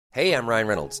Hey, I'm Ryan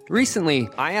Reynolds. Recently,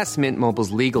 I asked Mint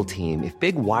Mobile's legal team if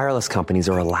big wireless companies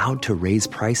are allowed to raise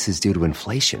prices due to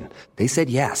inflation. They said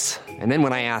yes. And then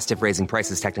when I asked if raising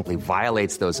prices technically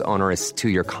violates those onerous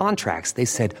two-year contracts, they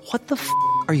said, "What the f***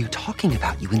 are you talking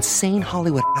about, you insane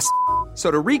Hollywood ass?" So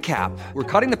to recap, we're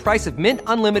cutting the price of Mint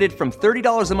Unlimited from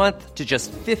 $30 a month to just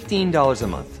 $15 a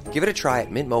month. Give it a try at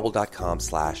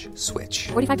mintmobile.com/switch.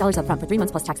 $45 up front for 3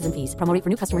 months plus taxes and fees. Promo rate for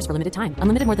new customers for limited time.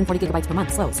 Unlimited more than 40 gigabytes per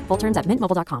month. Slows full terms at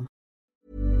mintmobile.com.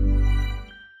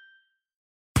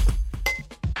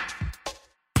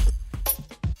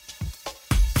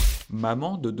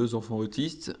 Maman de 2 enfants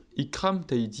autistes, Ikram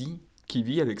Tahiti, qui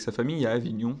vit avec sa famille à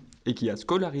Avignon et qui a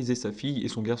scolarisé sa fille et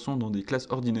son garçon dans des classes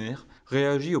ordinaires,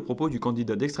 réagit aux propos du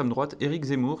candidat d'extrême droite Éric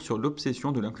Zemmour sur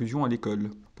l'obsession de l'inclusion à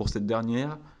l'école. Pour cette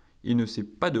dernière, il ne sait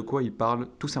pas de quoi il parle,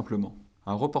 tout simplement.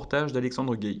 Un reportage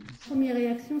d'Alexandre Gay. Première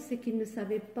réaction, c'est qu'il ne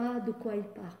savait pas de quoi il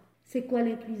parle. C'est quoi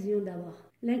l'inclusion d'abord?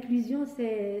 L'inclusion,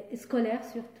 c'est scolaire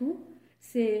surtout.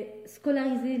 C'est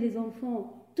scolariser les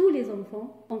enfants, tous les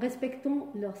enfants, en respectant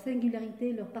leur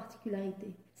singularité, leur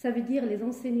particularité. Ça veut dire les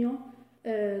enseignants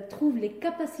trouvent les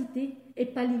capacités et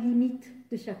pas les limites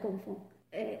de chaque enfant.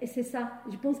 Et c'est ça,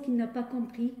 je pense qu'il n'a pas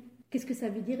compris qu'est-ce que ça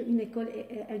veut dire une école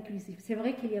inclusive. C'est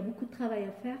vrai qu'il y a beaucoup de travail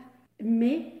à faire,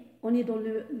 mais on est dans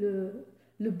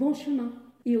le bon chemin.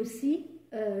 Et aussi,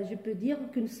 je peux dire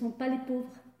que ne sont pas les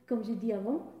pauvres, comme j'ai dit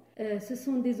avant. Ce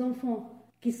sont des enfants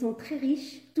qui sont très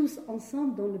riches, tous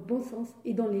ensemble dans le bon sens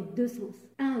et dans les deux sens.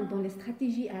 Un, dans les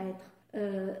stratégies à être,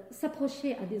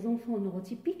 s'approcher à des enfants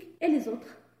neurotypiques, et les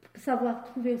autres, savoir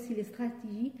trouver aussi les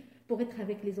stratégies pour être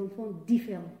avec les enfants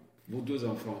différents. Vos 2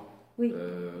 enfants, oui.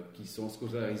 Qui sont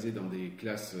scolarisés dans des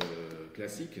classes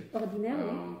classiques, ordinaires,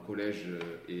 en collège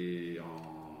et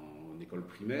en école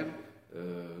primaire,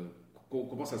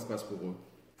 comment ça se passe pour eux?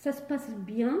 Ça se passe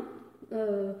bien,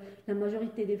 la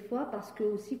majorité des fois, parce que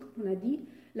aussi, comme on a dit,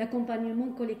 l'accompagnement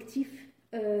collectif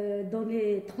dans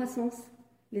les 3 sens,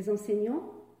 les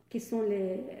enseignants, qui sont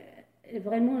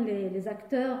vraiment les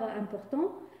acteurs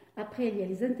importants. Après, il y a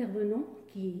les intervenants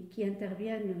qui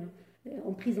interviennent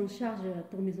en prise en charge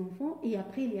pour mes enfants. Et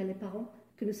après, il y a les parents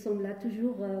que nous sommes là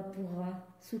toujours pour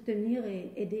soutenir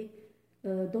et aider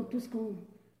dans tout ce qu'on...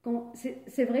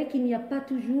 C'est vrai qu'il n'y a pas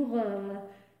toujours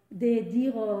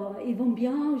dire ils vont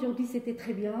bien, aujourd'hui c'était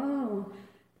très bien,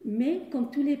 mais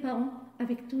comme tous les parents,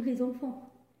 avec tous les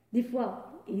enfants. Des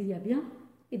fois, il y a bien,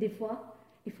 et des fois,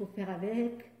 il faut faire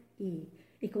avec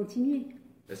et continuer.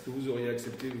 Est-ce que vous auriez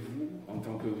accepté, vous, en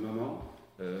tant que maman,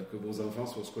 que vos enfants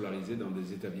soient scolarisés dans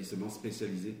des établissements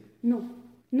spécialisés? Non.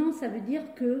 Non, ça veut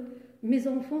dire que mes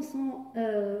enfants sont,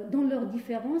 dans leurs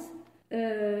différences,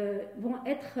 vont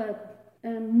être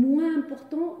moins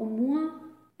importants ou moins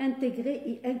intégrés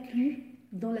et inclus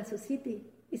dans la société.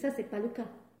 Et ça, ce n'est pas le cas.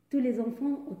 Tous les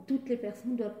enfants ou toutes les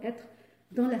personnes doivent être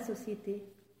dans la société,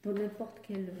 dans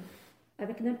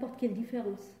avec n'importe quelle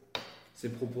différence. Ces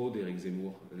propos d'Éric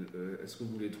Zemmour, est-ce que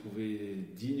vous les trouvez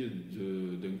dignes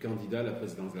d'un candidat à la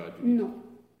présidence de la République? Non,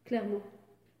 clairement.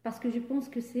 Parce que je pense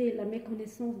que c'est la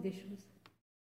méconnaissance des choses.